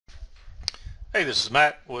Hey, this is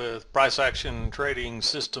Matt with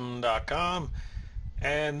PriceActionTradingSystem.com,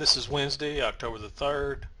 and this is Wednesday, October the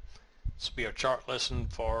 3rd. This will be our chart lesson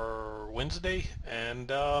for Wednesday, and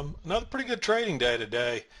another pretty good trading day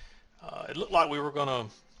today. It looked like we were going to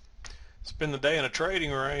spend the day in a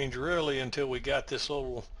trading range really until we got this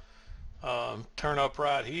little turn up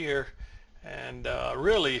right here, and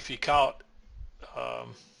really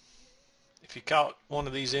um, if you caught one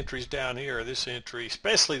of these entries down here, or this entry,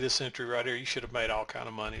 especially this entry right here, you should have made all kind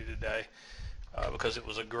of money today. Because it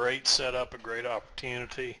was a great setup, a great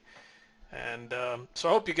opportunity. And so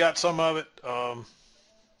I hope you got some of it.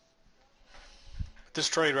 This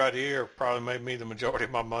trade right here probably made me the majority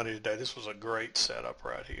of my money today. This was a great setup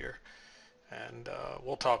right here. And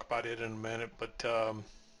we'll talk about it in a minute. But it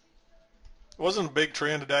wasn't a big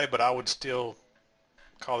trend today, but I would still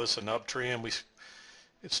call this an uptrend.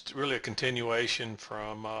 It's really a continuation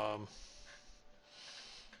from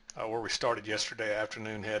where we started yesterday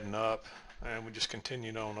afternoon heading up. And we just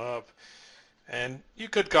continued on up. And you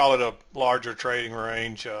could call it a larger trading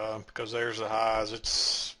range because there's the highs.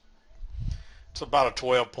 It's about a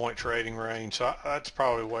 12-point trading range. So that's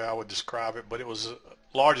probably the way I would describe it. But it was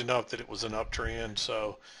large enough that it was an uptrend.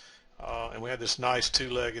 So and we had this nice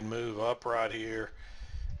two-legged move up right here.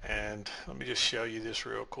 And let me just show you this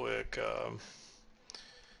real quick.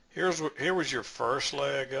 Here was your first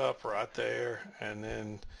leg up right there, and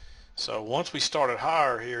then so once we started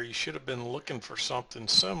higher here, you should have been looking for something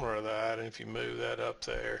similar to that. And if you move that up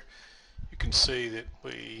there, you can see that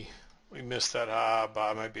we missed that high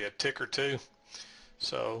by maybe a tick or two.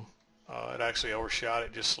 So it actually overshot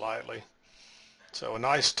it just slightly. So a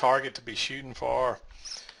nice target to be shooting for.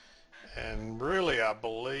 And really, I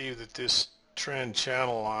believe that this trend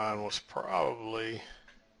channel line was probably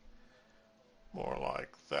more like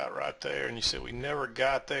that right there. And you see we never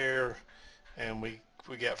got there, and we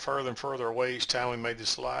got further and further away each time we made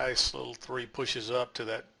this last little three pushes up to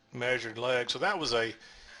that measured leg. So that was a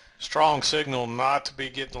strong signal not to be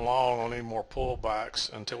getting long on any more pullbacks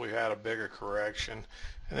until we had a bigger correction.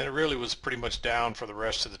 And then it really was pretty much down for the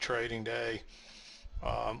rest of the trading day.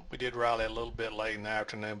 We did rally a little bit late in the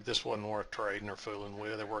afternoon, but this wasn't worth trading or fooling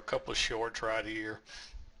with. There were a couple of shorts right here.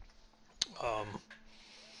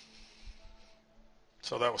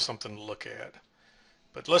 So that was something to look at.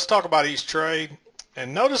 But let's talk about each trade.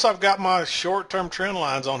 And notice I've got my short-term trend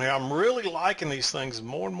lines on here. I'm really liking these things.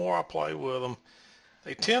 More and more I play with them.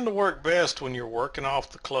 They tend to work best when you're working off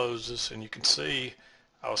the closes. And you can see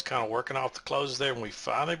I was kind of working off the closes there. And we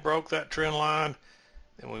finally broke that trend line.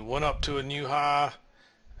 And we went up to a new high.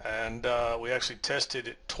 And we actually tested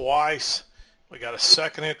it twice. We got a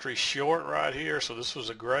second entry short right here. So this was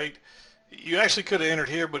a great... You actually could have entered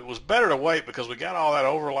here, but it was better to wait because we got all that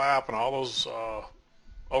overlap and all those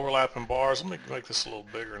overlapping bars. Let me make this a little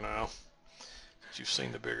bigger now that you've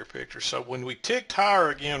seen the bigger picture. So when we ticked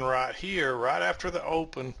higher again right here, right after the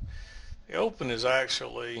open is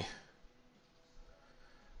actually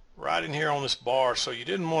right in here on this bar. So you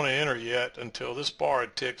didn't want to enter yet until this bar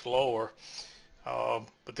had ticked lower.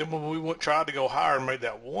 But then when we tried to go higher and made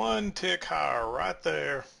that one tick higher right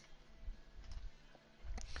there,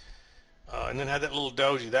 and then had that little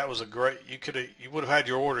doji. That was a great. You would have had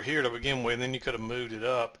your order here to begin with, and then you could have moved it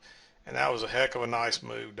up, and that was a heck of a nice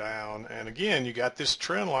move down. And again, you got this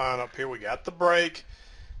trend line up here. We got the break,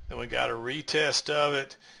 then we got a retest of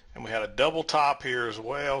it, and we had a double top here as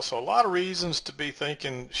well. So a lot of reasons to be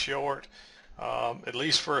thinking short, at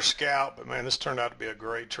least for a scalp. But man, this turned out to be a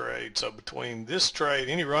great trade. So between this trade,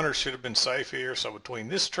 any runners should have been safe here. So between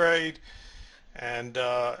this trade and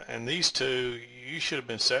these two, you should have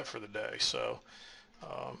been set for the day. So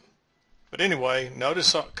but anyway,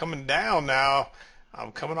 notice coming down now,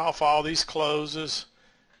 I'm coming off all these closes,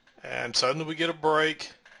 and suddenly we get a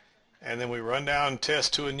break, and then we run down and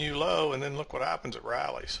test to a new low, and then look what happens, it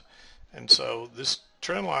rallies. And so this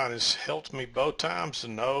trend line has helped me both times to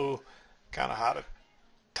know kind of how to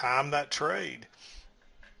time that trade.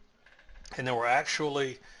 And then we're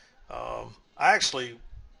actually I actually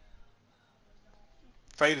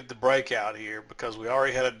faded the breakout here because we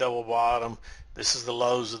already had a double bottom. This is the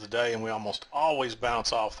lows of the day, and we almost always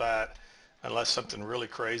bounce off that unless something really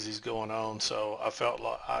crazy is going on. So I felt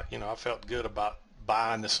like, I felt good about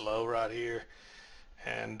buying this low right here.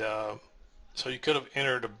 And so you could have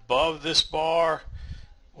entered above this bar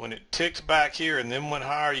when it ticked back here and then went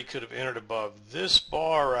higher. You could have entered above this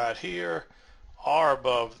bar right here or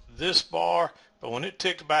above this bar. But when it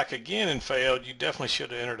ticked back again and failed, you definitely should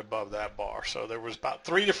have entered above that bar. So there was about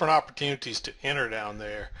 3 different opportunities to enter down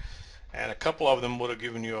there, and a couple of them would have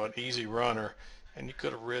given you an easy runner And you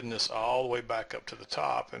could have ridden this all the way back up to the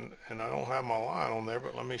top, and I don't have my line on there,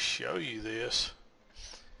 but let me show you this.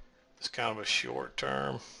 It's kind of a short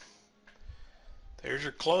term. There's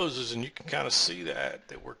your closes, and you can kind of see that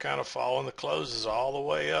we're kind of following the closes all the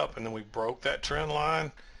way up, and then we broke that trend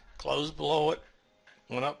line, closed below it,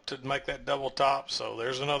 went up to make that double top. So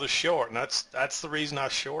there's another short, and that's the reason I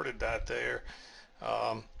shorted that there,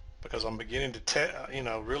 because I'm beginning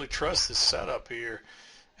to really trust this setup here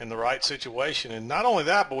in the right situation. And not only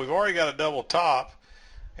that, but we've already got a double top,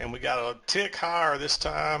 and we got a tick higher this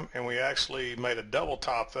time, and we actually made a double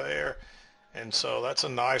top there. And so that's a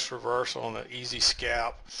nice reversal and an easy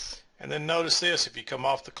scalp. And then notice this, if you come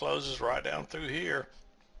off the closes right down through here,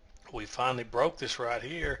 we finally broke this right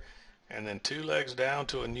here, and then 2 legs down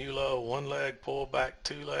to a new low, 1 leg pull back,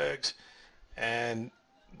 2 legs, and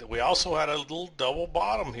we also had a little double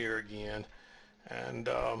bottom here again. And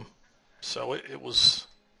so it was,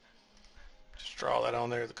 just draw that on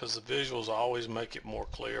there because the visuals always make it more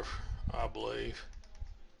clear, I believe.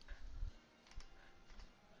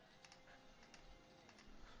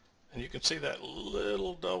 And you can see that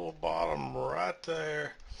little double bottom right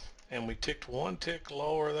there, and we ticked 1 tick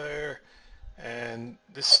lower there, and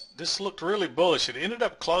this looked really bullish. It ended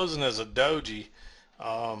up closing as a doji,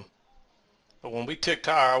 but when we ticked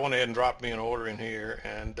higher, I went ahead and dropped me an order in here,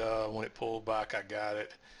 and when it pulled back, I got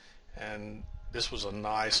it. And this was a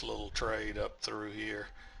nice little trade up through here.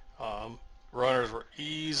 Runners were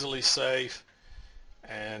easily safe,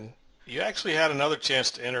 and you actually had another chance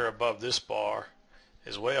to enter above this bar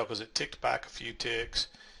as well, because it ticked back a few ticks,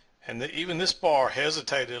 and even this bar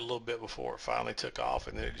hesitated a little bit before it finally took off,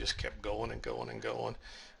 and then it just kept going and going and going.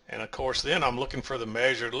 And of course, then I'm looking for the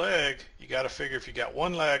measured leg. You got to figure if you got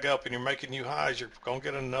 1 leg up and you're making new highs, you're going to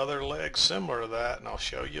get another leg similar to that, and I'll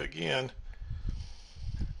show you again.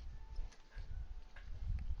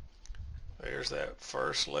 There's that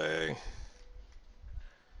first leg.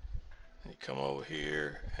 You come over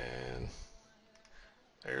here, and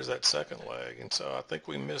there's that second leg. And so I think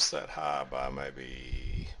we missed that high by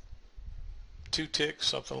maybe 2 ticks,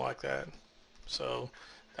 something like that. So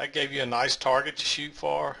that gave you a nice target to shoot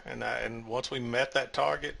for, and once we met that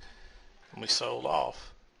target, we sold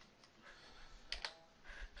off.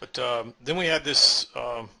 But then we had this,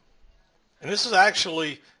 and this is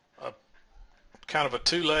actually a kind of a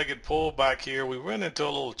 2-legged pull back here. We went into a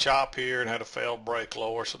little chop here and had a failed break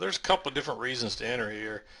lower. So there's a couple of different reasons to enter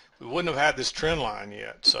here. We wouldn't have had this trend line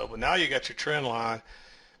yet. So, but now you got your trend line.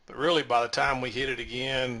 But really, by the time we hit it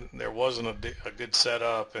again, there wasn't a good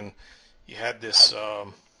setup, and you had this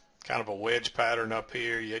kind of a wedge pattern up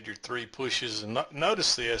here. You had your 3 pushes, and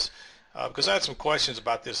notice this, because I had some questions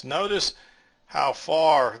about this. Notice how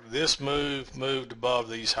far this moved above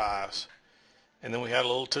these highs. And then we had a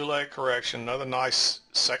little 2-leg correction, another nice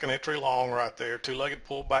second entry long right there, 2-legged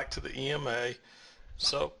pull back to the EMA.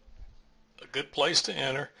 So a good place to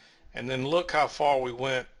enter. And then look how far we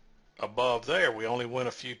went above there. We only went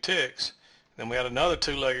a few ticks. Then we had another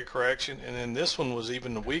 2-legged correction, and then this one was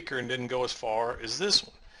even weaker and didn't go as far as this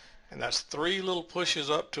one. And that's 3 little pushes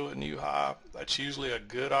up to a new high. That's usually a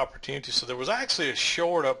good opportunity. So there was actually a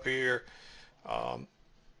short up here.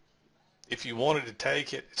 If you wanted to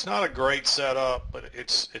take it, it's not a great setup, but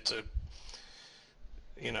it's a,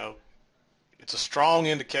 you know, it's a strong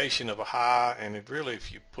indication of a high. And it really,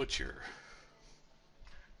 if you put your,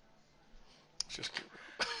 let's just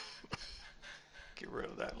get rid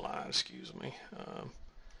of that line, excuse me,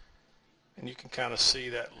 and you can kind of see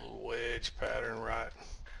that little wedge pattern right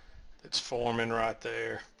that's forming right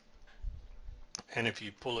there. And if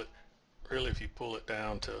you pull it, really if you pull it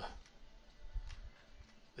down to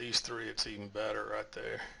these 3, it's even better right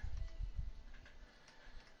there.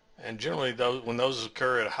 And generally when those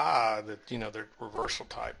occur at a high, that, you know, they're reversal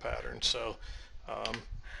type patterns. So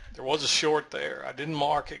there was a short there. I didn't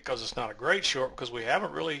mark it because it's not a great short, because we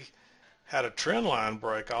haven't really had a trend line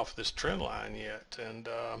break off this trend line yet. And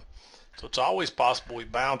so it's always possible we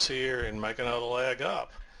bounce here and make another leg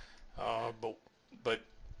up. But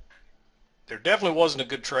there definitely wasn't a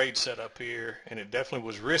good trade set up here, and it definitely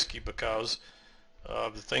was risky because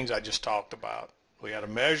of the things I just talked about. We had a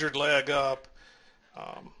measured leg up.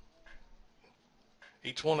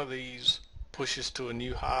 Each one of these pushes to a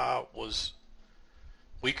new high was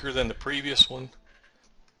weaker than the previous one.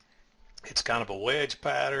 It's kind of a wedge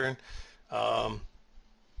pattern.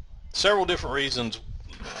 Several different reasons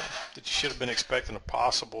that you should have been expecting a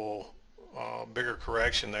possible bigger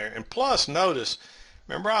correction there. And plus, notice,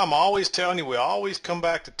 remember, I'm always telling you, we always come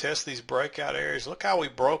back to test these breakout areas. Look how we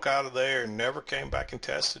broke out of there and never came back and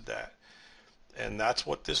tested that. And that's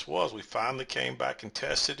what this was. We finally came back and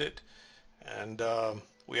tested it, and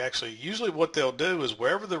we actually, usually what they'll do is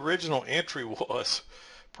wherever the original entry was,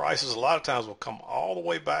 prices a lot of times will come all the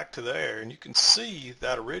way back to there, and you can see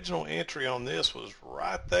that original entry on this was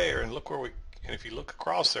right there, and look where we, and if you look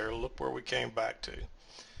across there, look where we came back to.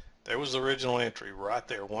 There was the original entry right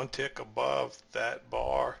there, one tick above that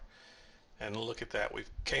bar, and look at that, we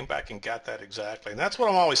came back and got that exactly. And that's what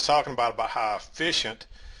I'm always talking about how efficient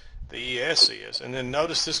the ES is. And then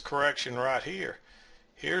notice this correction right here.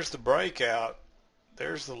 Here's the breakout,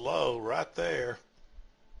 there's the low right there,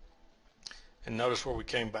 and notice where we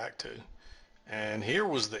came back to. And here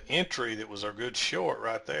was the entry that was our good short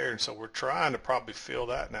right there, and so we're trying to probably fill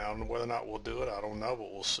that now, and whether or not we'll do it, I don't know,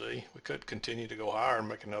 but we'll see. We could continue to go higher and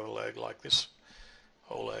make another leg like this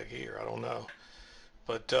whole leg here, I don't know.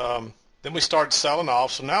 But then we started selling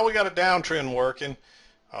off, so now we got a downtrend working.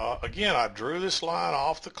 Again, I drew this line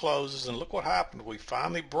off the closes, and look what happened. We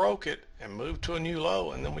finally broke it and moved to a new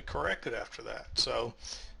low, and then we corrected after that. So,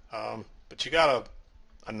 but you got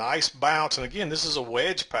a nice bounce, and again, this is a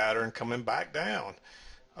wedge pattern coming back down.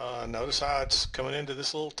 Notice how it's coming into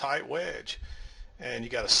this little tight wedge, and you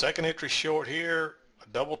got a second entry short here, a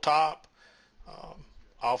double top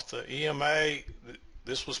off the EMA.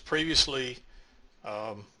 This was previously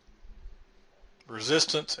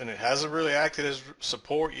resistance, and it hasn't really acted as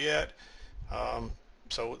support yet.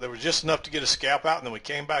 So there was just enough to get a scalp out, and then we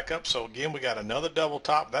came back up. So again, we got another double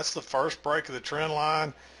top. That's the first break of the trend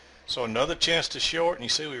line. So another chance to short, and you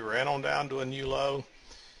see we ran on down to a new low,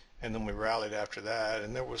 and then we rallied after that.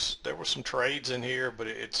 And there were some trades in here, but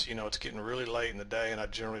it's, you know, it's getting really late in the day, and I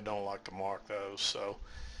generally don't like to mark those. So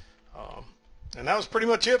and that was pretty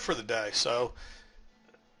much it for the day. So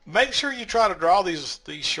make sure you try to draw these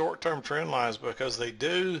short-term trend lines, because they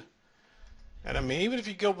do. And I mean, even if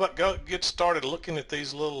you get started looking at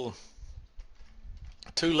these little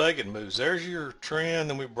two-legged moves, there's your trend,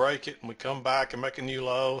 then we break it and we come back and make a new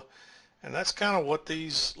low, and that's kind of what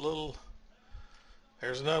these little,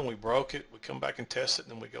 there's another one, we broke it, we come back and test it,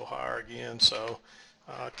 and then we go higher again. So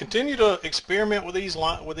continue to experiment with these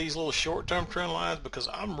little short-term trend lines, because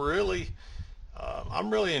I'm really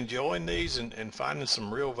enjoying these and finding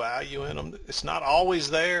some real value in them. It's not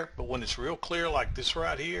always there, but when it's real clear like this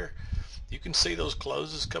right here, you can see those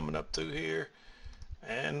closes coming up through here.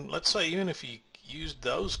 And let's say even if you used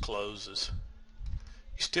those closes,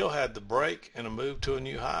 you still had the break and a move to a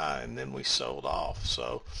new high, and then we sold off.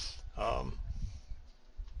 So and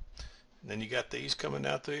then you got these coming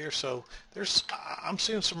out through here. So I'm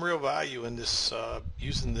seeing some real value in this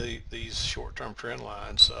using these short-term trend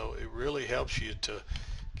lines. So it really helps you to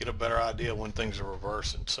get a better idea when things are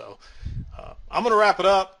reversing. So I'm going to wrap it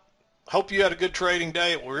up. Hope you had a good trading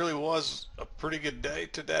day. It really was a pretty good day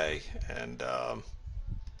today. And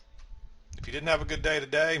if you didn't have a good day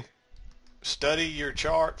today, study your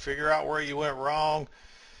chart, figure out where you went wrong,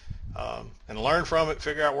 and learn from it,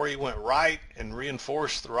 figure out where you went right, and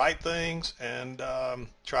reinforce the right things, and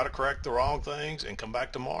try to correct the wrong things, and come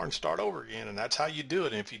back tomorrow and start over again. And that's how you do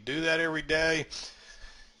it. And if you do that every day,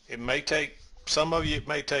 it may take, some of you, it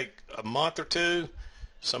may take a month or two.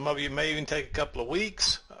 Some of you may even take a couple of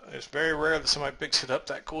weeks. It's very rare that somebody picks it up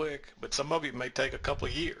that quick, but some of you may take a couple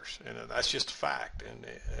of years, and that's just a fact. And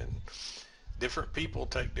different people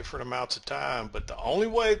take different amounts of time, but the only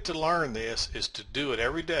way to learn this is to do it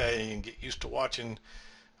every day and get used to watching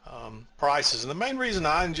prices. And the main reason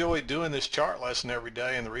I enjoy doing this chart lesson every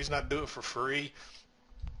day, and the reason I do it for free,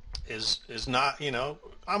 is not, you know,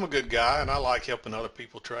 I'm a good guy and I like helping other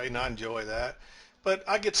people trade, and I enjoy that, but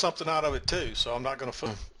I get something out of it too. So I'm not going to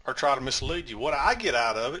or try to mislead you. What I get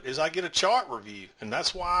out of it is I get a chart review, and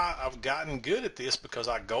that's why I've gotten good at this, because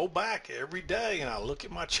I go back every day and I look at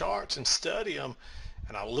my charts and study them,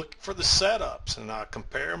 and I look for the setups, and I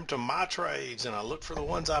compare them to my trades, and I look for the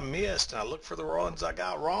ones I missed, and I look for the ones I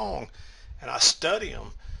got wrong, and I study them,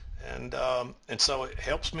 and so it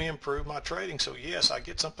helps me improve my trading. So yes, I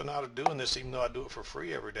get something out of doing this, even though I do it for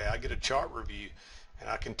free every day. I get a chart review, and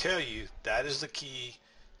I can tell you that is the key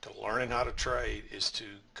to learning how to trade, is to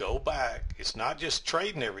go back. It's not just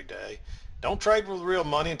trading every day. Don't trade with real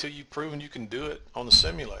money until you've proven you can do it on the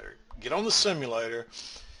simulator. Get on the simulator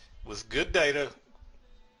with good data.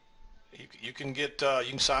 You can get you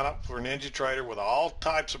can sign up for NinjaTrader with all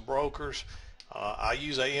types of brokers. I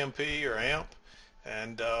use AMP or AMP,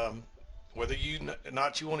 and whether you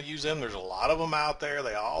want to use them, there's a lot of them out there.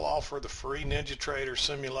 They all offer the free NinjaTrader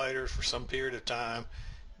simulators for some period of time.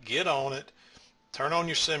 Get on it. Turn on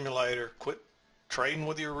your simulator, quit trading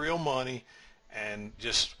with your real money, and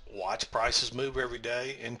just watch prices move every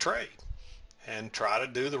day and trade, and try to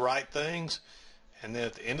do the right things, And then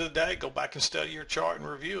at the end of the day, go back and study your chart and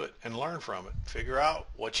review it and learn from it. Figure out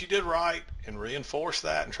what you did right and reinforce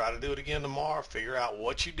that and try to do it again tomorrow. Figure out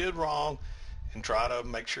what you did wrong and try to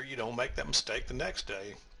make sure you don't make that mistake the next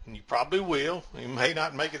day. And you probably will. You may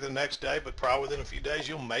not make it the next day, but probably within a few days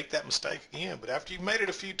you'll make that mistake again. But after you've made it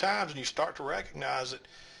a few times and you start to recognize it,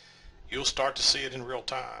 you'll start to see it in real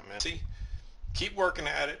time. And see, keep working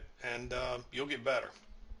at it and you'll get better.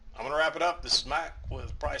 I'm going to wrap it up. This is Mac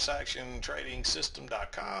with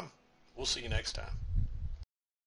PriceActionTradingSystem.com. We'll see you next time.